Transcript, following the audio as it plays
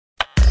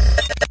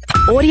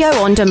Audio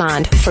on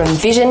demand from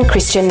Vision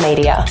Christian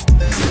Media.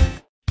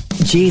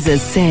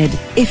 Jesus said,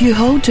 "If you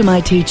hold to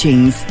my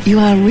teachings, you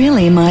are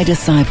really my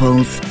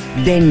disciples.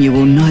 Then you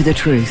will know the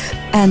truth,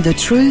 and the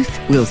truth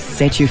will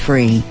set you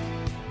free."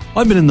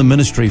 I've been in the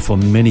ministry for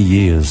many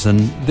years,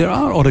 and there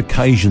are odd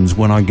occasions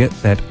when I get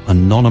that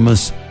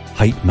anonymous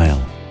hate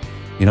mail.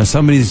 You know,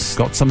 somebody's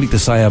got something to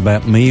say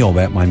about me or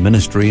about my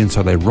ministry, and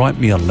so they write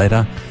me a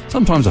letter,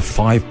 sometimes a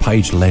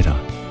 5-page letter,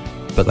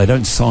 but they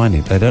don't sign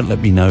it. They don't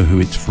let me know who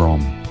it's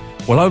from.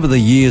 Well, over the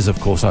years, of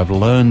course, I've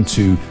learned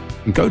to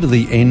go to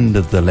the end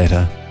of the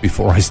letter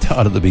before I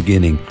start at the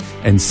beginning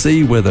and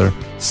see whether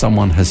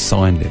someone has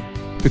signed it.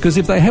 Because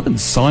if they haven't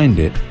signed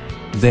it,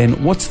 then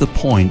what's the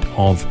point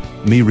of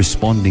me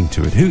responding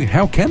to it?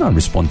 How can I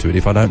respond to it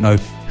if I don't know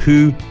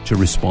who to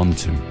respond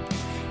to?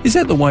 Is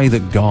that the way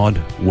that God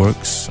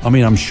works? I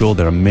mean, I'm sure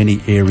there are many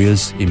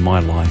areas in my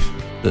life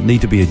that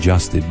need to be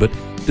adjusted, but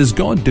does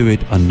God do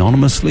it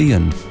anonymously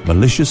and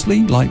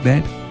maliciously like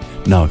that?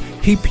 No,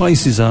 He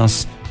places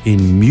us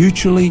in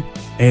mutually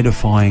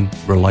edifying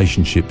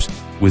relationships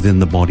within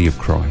the body of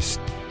Christ.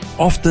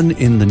 Often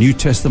in the New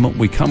Testament,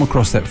 we come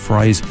across that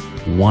phrase,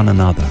 one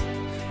another.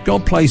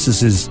 God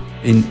places us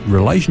in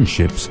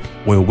relationships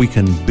where we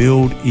can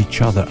build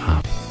each other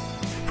up.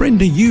 Friend,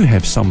 do you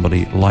have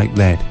somebody like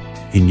that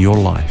in your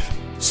life?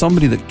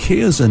 Somebody that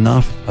cares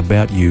enough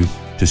about you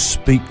to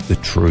speak the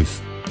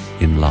truth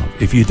in love?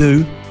 If you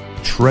do,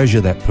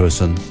 treasure that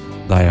person.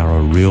 They are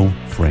a real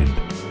friend.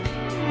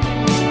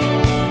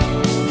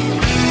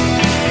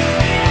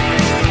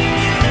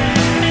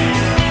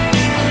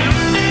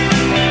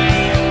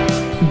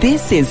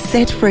 This is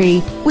Set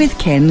Free with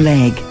Ken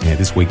Legg. Yeah,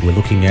 this week we're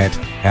looking at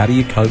how do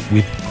you cope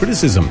with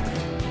criticism.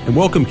 And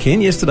welcome,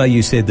 Ken. Yesterday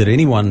you said that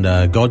anyone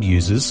God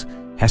uses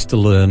has to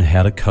learn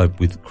how to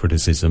cope with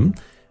criticism.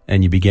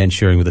 And you began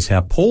sharing with us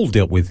how Paul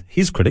dealt with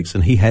his critics,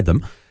 and he had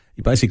them.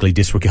 He basically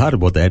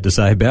disregarded what they had to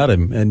say about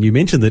him. And you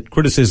mentioned that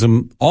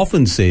criticism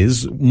often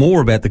says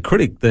more about the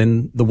critic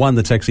than the one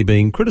that's actually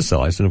being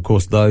criticised. And of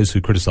course, those who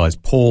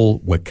criticised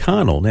Paul were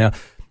carnal. Now,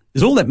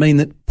 does all that mean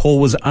that Paul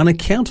was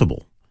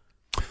unaccountable?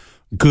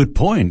 Good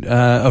point.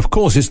 Of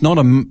course, it's not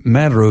a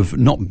matter of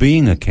not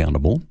being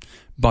accountable,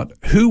 but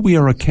who we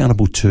are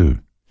accountable to.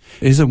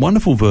 There's a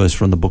wonderful verse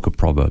from the book of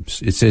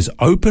Proverbs. It says,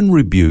 "Open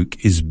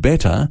rebuke is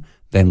better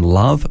than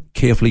love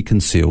carefully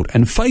concealed,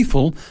 and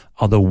faithful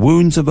are the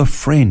wounds of a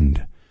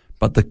friend,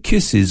 but the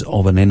kisses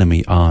of an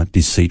enemy are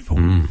deceitful."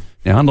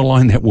 Now,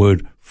 underline that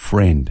word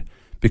friend,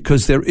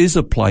 because there is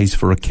a place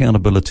for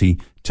accountability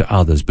to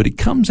others, but it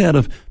comes out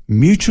of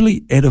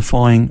mutually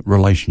edifying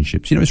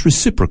relationships. You know, it's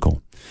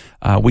reciprocal.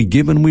 We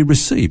give and we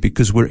receive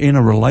because we're in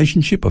a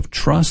relationship of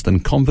trust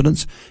and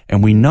confidence,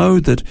 and we know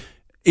that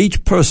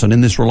each person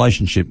in this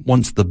relationship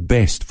wants the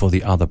best for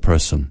the other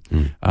person.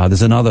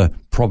 There's another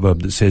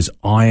proverb that says,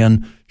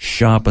 iron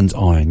sharpens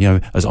iron. You know,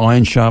 as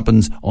iron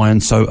sharpens iron,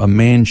 so a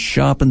man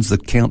sharpens the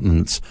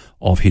countenance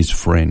of his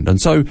friend.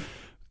 And so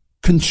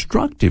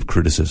constructive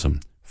criticism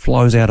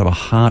flows out of a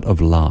heart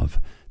of love.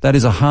 That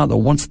is a heart that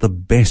wants the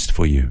best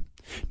for you.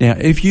 Now,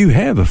 if you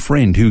have a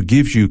friend who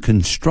gives you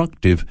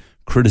constructive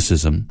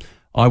criticism,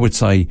 I would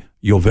say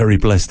you're very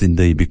blessed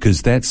indeed,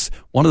 because that's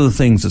one of the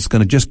things that's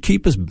going to just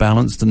keep us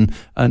balanced and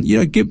you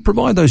know,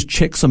 provide those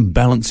checks and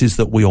balances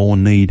that we all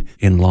need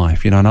in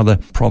life. You know, another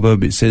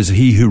proverb, it says,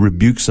 "He who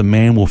rebukes a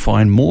man will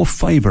find more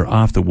favor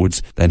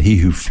afterwards than he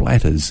who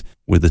flatters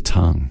with the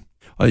tongue."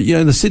 You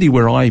know, in the city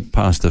where I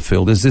pastor,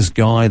 Phil, there's this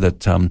guy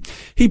that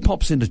he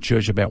pops into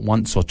church about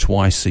once or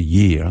twice a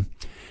year.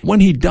 When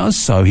he does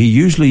so, he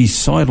usually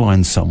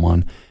sidelines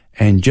someone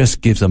and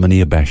just gives them an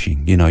ear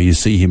bashing. You know, you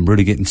see him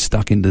really getting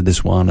stuck into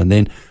this one and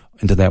then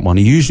into that one.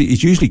 He's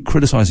usually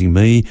criticizing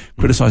me,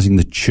 criticizing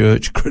the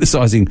church,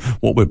 criticizing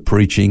what we're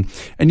preaching.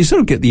 And you sort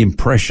of get the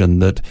impression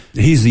that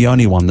he's the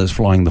only one that's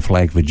flying the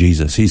flag for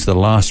Jesus. He's the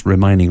last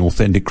remaining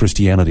authentic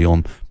Christianity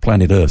on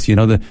planet Earth. You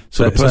know, the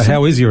sort of person. So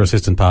how is your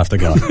assistant pastor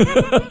going?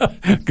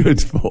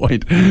 Good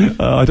point.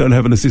 I don't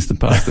have an assistant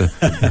pastor.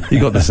 He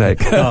got the sack.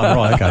 Oh,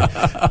 right,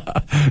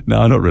 okay.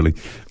 No, not really.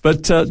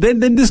 But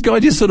then this guy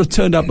just sort of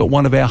turned up at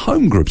one of our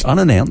home groups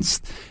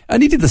unannounced,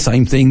 and he did the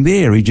same thing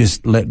there. He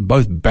just let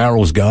both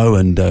barrels go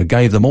and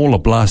gave them all a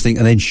blasting,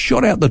 and then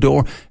shot out the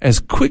door as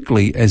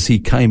quickly as he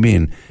came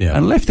in,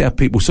 and left our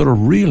people sort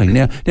of reeling.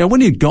 Now,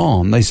 when he'd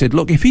gone, they said,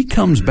 "Look, if he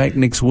comes back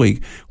next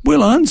week,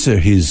 we'll answer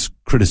his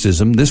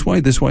criticism this way,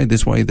 this way,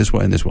 this way, this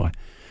way, and this way."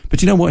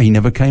 But you know what? He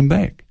never came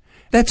back.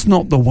 That's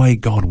not the way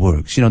God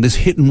works. You know, this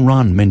hit and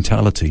run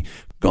mentality.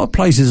 God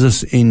places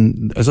us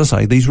in, as I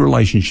say, these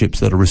relationships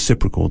that are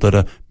reciprocal, that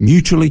are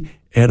mutually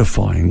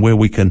edifying, where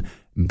we can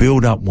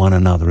build up one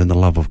another in the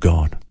love of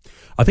God.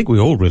 I think we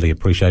all really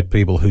appreciate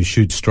people who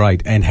shoot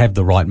straight and have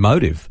the right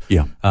motive.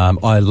 Yeah.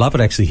 I love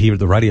it actually here at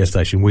the radio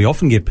station. We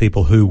often get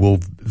people who will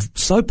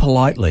so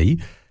politely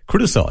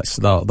criticize.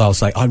 They'll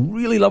say, "I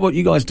really love what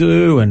you guys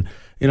do," and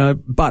you know,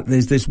 but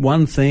there's this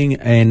one thing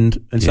and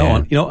so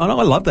on. You know, and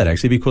I love that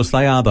actually, because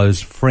they are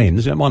those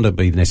friends. It might not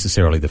be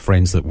necessarily the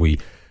friends that we,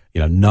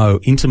 you know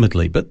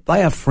intimately, but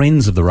they are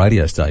friends of the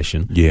radio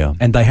station. Yeah.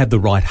 And they have the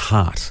right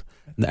heart.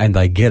 and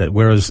they get it.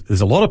 Whereas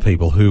there's a lot of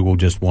people who will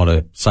just want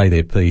to say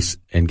their piece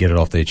and get it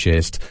off their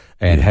chest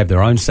and have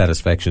their own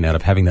satisfaction out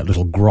of having that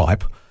little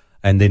gripe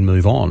and then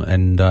move on.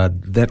 And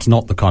that's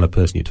not the kind of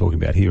person you're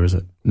talking about here, is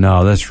it?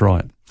 No, that's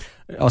right.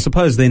 I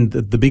suppose then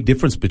the big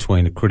difference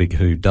between a critic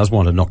who does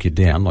want to knock you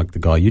down, like the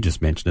guy you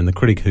just mentioned, and the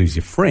critic who's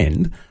your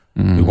friend,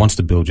 who wants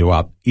to build you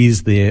up,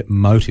 is their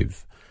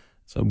motive.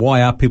 So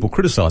why are people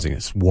criticising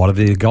us? What are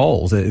their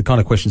goals? They're the kind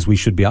of questions we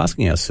should be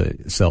asking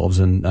ourselves.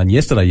 And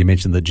yesterday you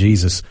mentioned that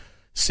Jesus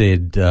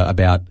said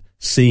about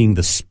seeing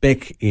the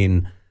speck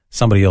in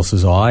somebody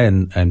else's eye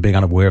and being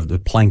unaware of the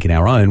plank in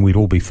our own. We'd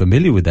all be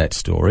familiar with that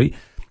story.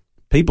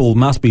 People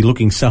must be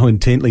looking so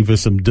intently for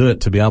some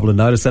dirt to be able to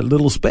notice that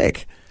little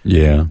speck.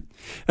 Yeah.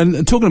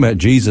 And talking about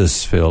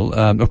Jesus, Phil,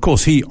 of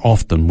course, he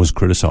often was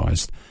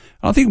criticised.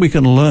 I think we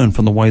can learn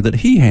from the way that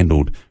he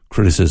handled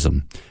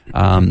criticism.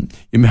 You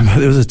remember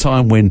there was a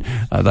time when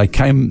they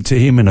came to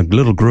him in a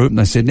little group and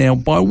they said, now,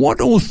 by what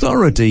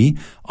authority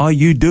are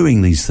you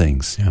doing these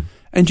things? Yeah.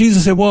 And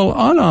Jesus said, well,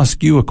 I'll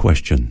ask you a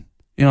question.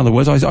 In other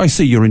words, I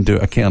see you're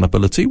into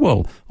accountability.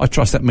 Well, I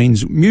trust that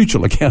means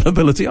mutual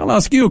accountability. I'll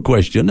ask you a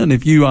question, and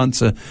if you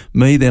answer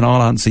me, then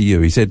I'll answer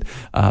you. He said,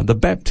 the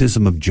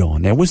baptism of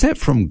John. Now, was that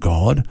from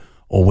God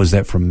or was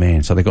that from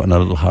man? So they got in a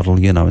little huddle,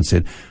 and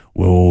said,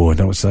 well,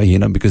 don't say,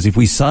 because if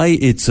we say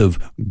it's of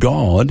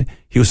God,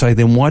 he'll say,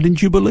 then why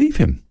didn't you believe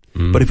him?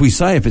 But if we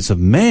say if it's of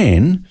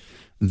man,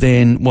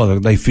 then, well,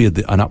 they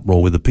feared an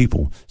uproar with the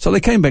people. So they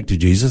came back to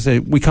Jesus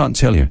and said, we can't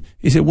tell you.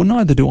 He said, well,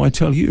 neither do I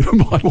tell you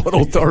by what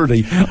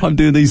authority I'm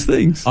doing these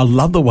things. I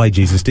love the way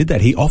Jesus did that.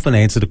 He often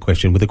answered a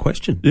question with a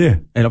question. Yeah.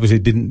 And obviously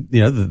it didn't,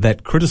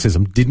 that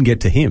criticism didn't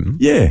get to him.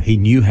 Yeah. He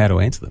knew how to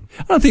answer them.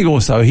 I think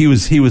also he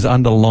was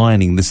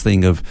underlining this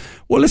thing of,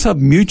 well, let's have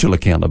mutual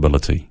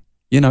accountability.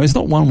 It's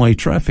not one-way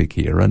traffic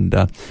here. And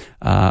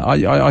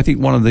I think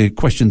one of the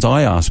questions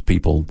I ask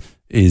people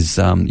is,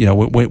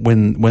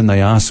 when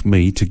they ask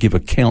me to give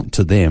account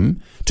to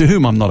them, to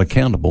whom I'm not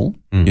accountable,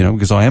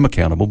 because I am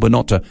accountable, but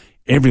not to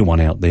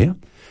everyone out there.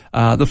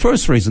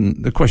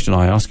 The question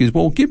I ask is,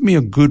 well, give me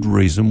a good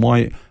reason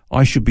why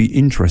I should be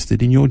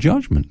interested in your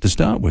judgment to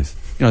start with.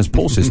 As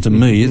Paul says to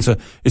me,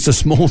 it's a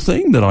small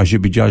thing that I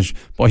should be judged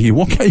by you.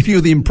 What gave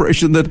you the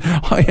impression that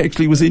I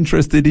actually was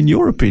interested in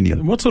your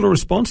opinion? What sort of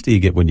response do you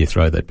get when you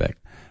throw that back?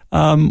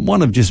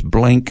 One of just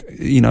blank,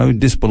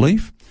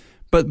 disbelief.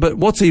 But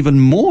what's even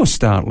more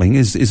startling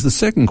is the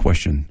second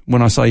question.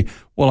 When I say,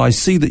 well, I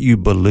see that you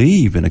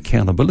believe in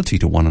accountability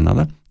to one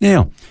another.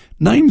 Now,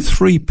 name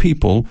 3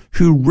 people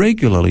who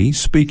regularly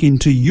speak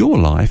into your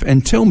life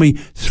and tell me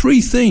 3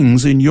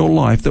 things in your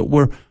life that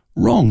were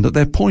wrong, that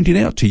they're pointing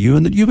out to you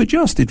and that you've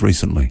adjusted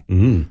recently.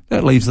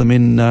 That leaves them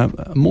in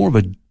more of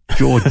a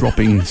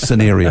jaw-dropping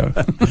scenario.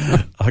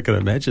 I can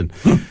imagine.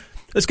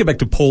 Let's get back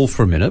to Paul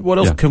for a minute. What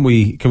else can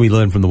we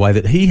learn from the way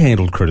that he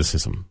handled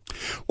criticism?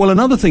 Well,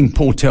 another thing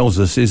Paul tells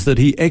us is that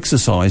he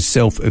exercised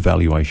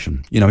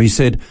self-evaluation. He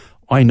said,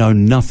 I know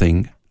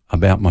nothing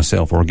about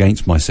myself or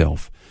against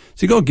myself.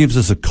 See, God gives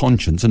us a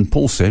conscience, and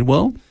Paul said,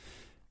 well,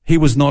 he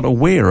was not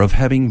aware of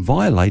having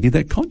violated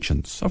that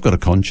conscience. I've got a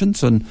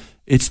conscience, and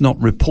it's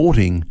not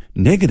reporting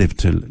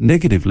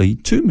negatively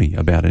to me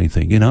about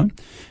anything,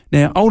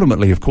 Now,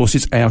 ultimately, of course,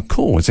 it's our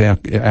core, it's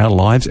our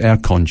lives, our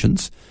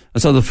conscience.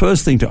 And so the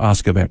first thing to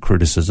ask about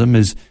criticism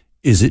is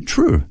it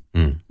true?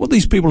 What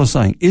these people are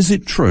saying, is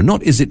it true?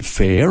 Not is it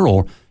fair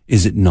or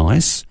is it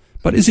nice,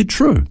 but is it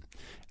true?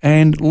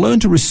 And learn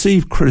to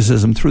receive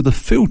criticism through the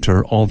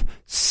filter of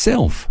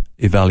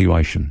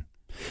self-evaluation.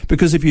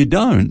 Because if you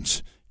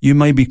don't, you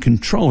may be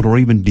controlled or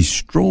even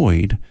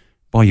destroyed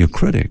by your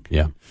critic.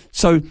 Yeah.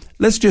 So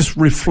let's just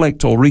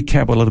reflect or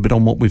recap a little bit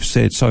on what we've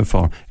said so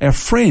far. Our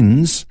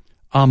friends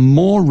are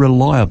more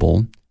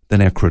reliable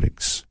than our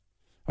critics.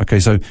 Okay,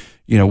 so,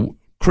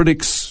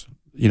 critics,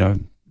 there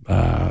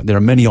are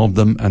many of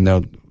them, and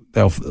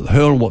they'll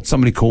hurl what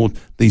somebody called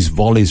these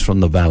volleys from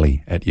the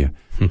valley at you.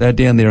 They're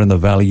down there in the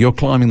valley, you're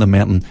climbing the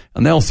mountain,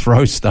 and they'll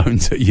throw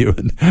stones at you,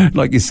 and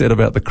like you said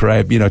about the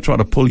crab, try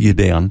to pull you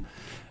down.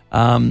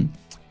 Don't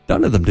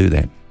let them do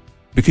that.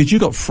 Because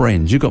you've got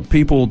friends, you've got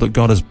people that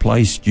God has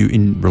placed you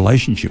in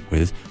relationship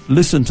with.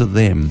 Listen to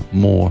them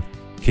more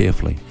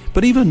carefully.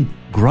 But even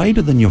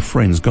greater than your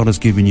friends, God has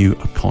given you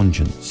a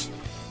conscience.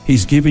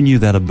 He's given you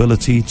that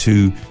ability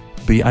to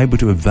be able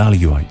to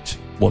evaluate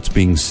what's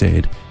being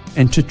said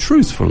and to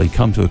truthfully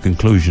come to a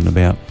conclusion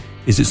about,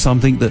 is it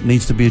something that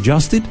needs to be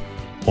adjusted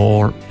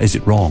or is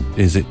it wrong?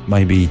 Is it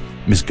maybe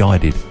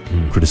misguided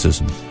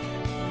criticism?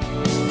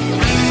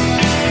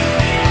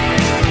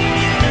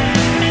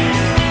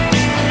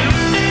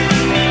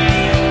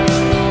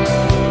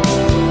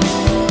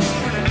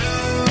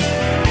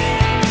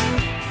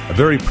 A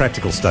very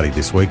practical study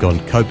this week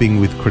on coping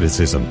with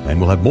criticism, and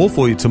we'll have more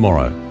for you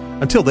tomorrow.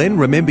 Until then,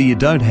 remember you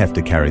don't have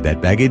to carry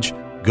that baggage.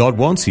 God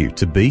wants you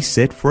to be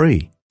set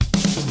free.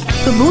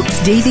 For books,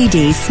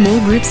 DVDs, small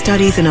group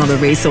studies and other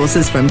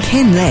resources from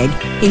Ken Legg,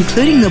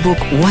 including the book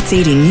What's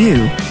Eating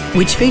You,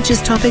 which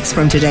features topics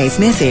from today's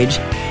message,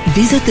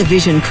 visit the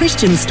Vision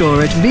Christian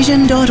store at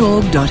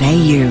vision.org.au.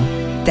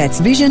 That's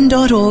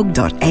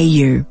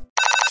vision.org.au.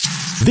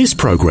 This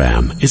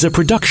program is a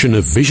production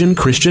of Vision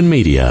Christian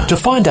Media. To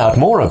find out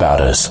more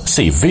about us,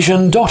 see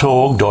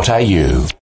vision.org.au.